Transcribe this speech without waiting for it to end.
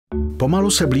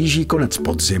Pomalu se blíží konec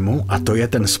podzimu a to je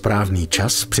ten správný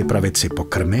čas připravit si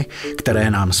pokrmy,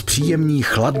 které nám zpříjemní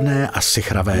chladné a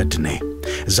sichravé dny.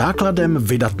 Základem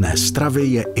vydatné stravy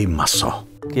je i maso.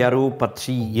 K jaru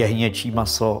patří jehněčí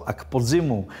maso a k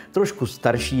podzimu trošku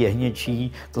starší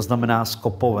jehněčí, to znamená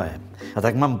skopové. A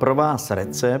tak mám pro vás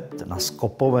recept na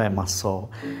skopové maso,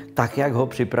 tak jak ho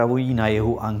připravují na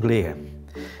jihu Anglie.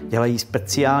 Dělají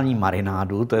speciální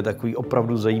marinádu, to je takový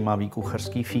opravdu zajímavý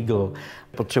kuchařský fígl.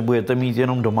 Potřebujete mít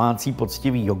jenom domácí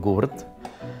poctivý jogurt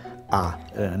a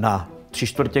na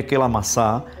 3/4 kila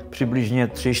masa přibližně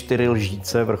 3-4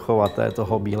 lžíce vrchovaté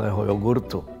toho bílého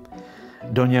jogurtu.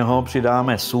 Do něho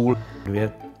přidáme sůl 2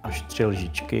 až 3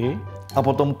 lžičky a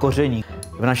potom koření.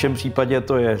 V našem případě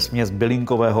to je směs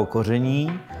bylinkového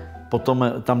koření,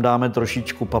 potom tam dáme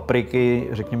trošičku papriky,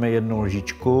 řekněme 1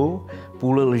 lžičku,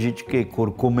 půl lžičky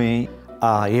kurkumy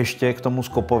a ještě k tomu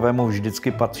skopovému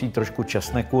vždycky patří trošku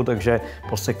česneku, takže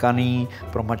posekaný,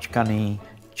 promačkaný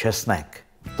česnek.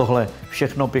 Tohle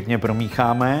všechno pěkně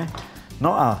promícháme.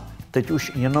 No a teď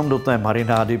už jenom do té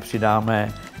marinády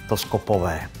přidáme to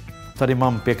skopové. Tady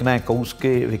mám pěkné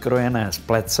kousky vykrojené z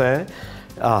plece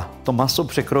a to maso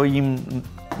překrojím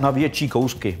na větší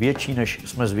kousky, větší, než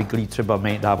jsme zvyklí třeba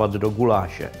my dávat do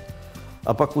guláše.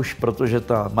 A pak už, protože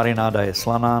ta marináda je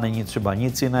slaná, není třeba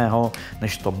nic jiného,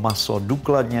 než to maso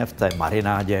důkladně v té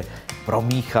marinádě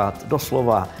promíchat,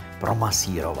 doslova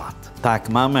promasírovat. Tak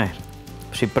máme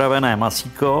připravené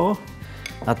masíko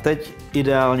a teď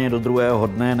ideálně do druhého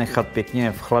dne nechat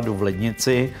pěkně v chladu v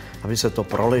lednici, aby se to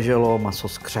proleželo, maso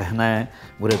skřehne,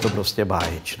 bude to prostě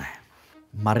báječné.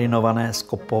 Marinované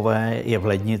skopové je v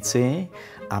lednici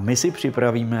a my si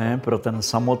připravíme pro ten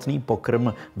samotný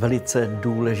pokrm velice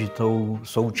důležitou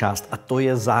součást a to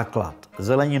je základ,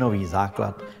 zeleninový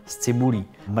základ z cibulí.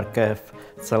 Mrkev,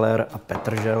 celer a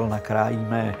petržel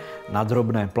nakrájíme na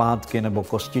drobné plátky nebo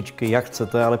kostičky, jak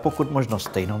chcete, ale pokud možno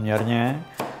stejnoměrně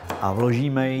a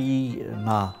vložíme ji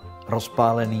na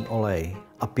rozpálený olej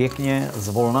a pěkně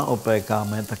zvolna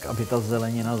opékáme, tak aby ta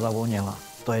zelenina zavoněla.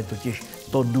 To je totiž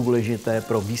to důležité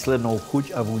pro výslednou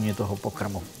chuť a vůni toho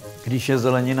pokrmu. Když je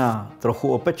zelenina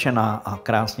trochu opečená a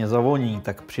krásně zavoní,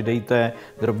 tak přidejte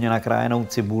drobně nakrájenou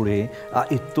cibuli a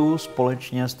i tu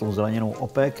společně s tou zeleninou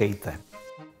opékejte.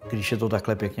 Když je to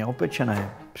takhle pěkně opečené,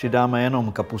 přidáme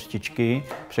jenom kapustičky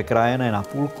překrájené na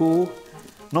půlku,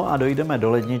 no a dojdeme do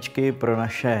ledničky pro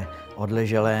naše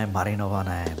odleželé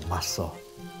marinované maso.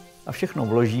 A všechno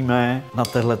vložíme na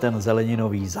tenhle ten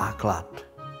zeleninový základ.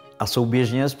 A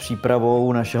souběžně s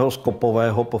přípravou našeho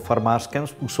skopového po farmářském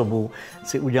způsobu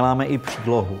si uděláme i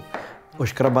přílohu.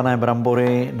 Oškrabané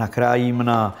brambory nakrájím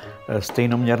na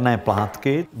stejnoměrné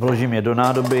plátky, vložím je do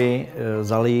nádoby,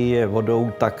 zaliji je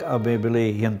vodou tak, aby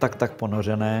byly jen tak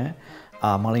ponořené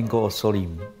a malinko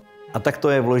osolím. A takto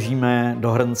je vložíme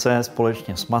do hrnce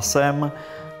společně s masem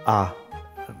a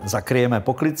zakryjeme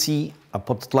poklicí a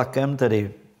pod tlakem,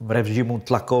 tedy v režimu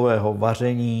tlakového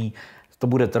vaření, to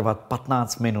bude trvat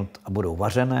 15 minut a budou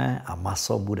vařené a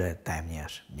maso bude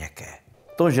téměř měkké.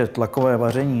 To, že tlakové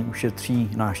vaření ušetří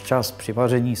náš čas při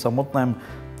vaření samotném,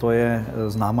 to je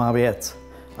známá věc.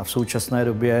 A v současné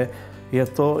době je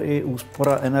to i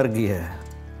úspora energie.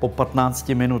 Po 15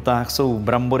 minutách jsou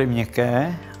brambory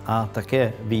měkké a tak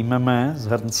je vyjmeme z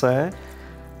hrnce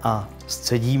a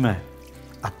scedíme.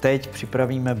 A teď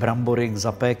připravíme brambory k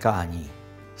zapékání.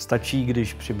 Stačí,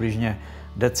 když přibližně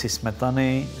deci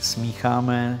smetany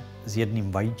smícháme s 1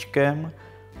 vajíčkem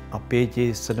a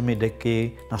 5-7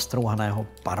 deky nastrouhaného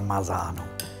parmazánu.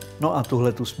 No a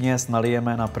tuhletu směs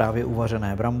nalijeme na právě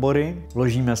uvařené brambory,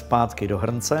 vložíme zpátky do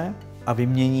hrnce a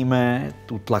vyměníme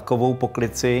tu tlakovou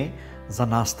poklici za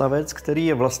nástavec, který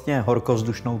je vlastně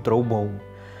horkovzdušnou troubou.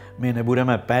 My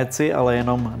nebudeme péci, ale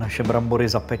jenom naše brambory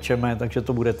zapečeme, takže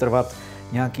to bude trvat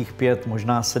nějakých 5,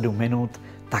 možná 7 minut,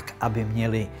 tak, aby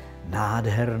měli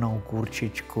nádhernou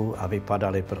kurčičku a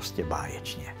vypadaly prostě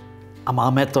báječně. A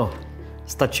máme to.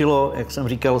 Stačilo, jak jsem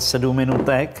říkal, 7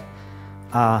 minutek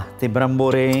a ty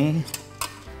brambory,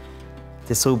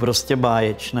 ty jsou prostě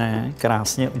báječné,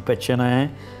 krásně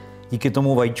upečené. Díky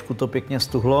tomu vajíčku to pěkně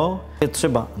stuhlo. Je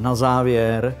třeba na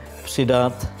závěr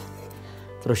přidat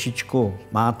trošičku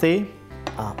máty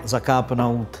a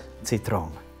zakápnout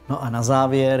citron. No a na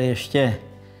závěr ještě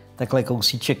takhle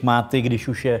kousíček máty, když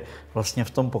už je vlastně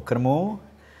v tom pokrmu.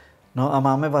 No a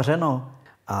máme vařeno.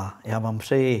 A já vám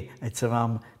přeji, ať se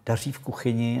vám daří v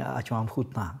kuchyni a ať vám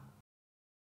chutná.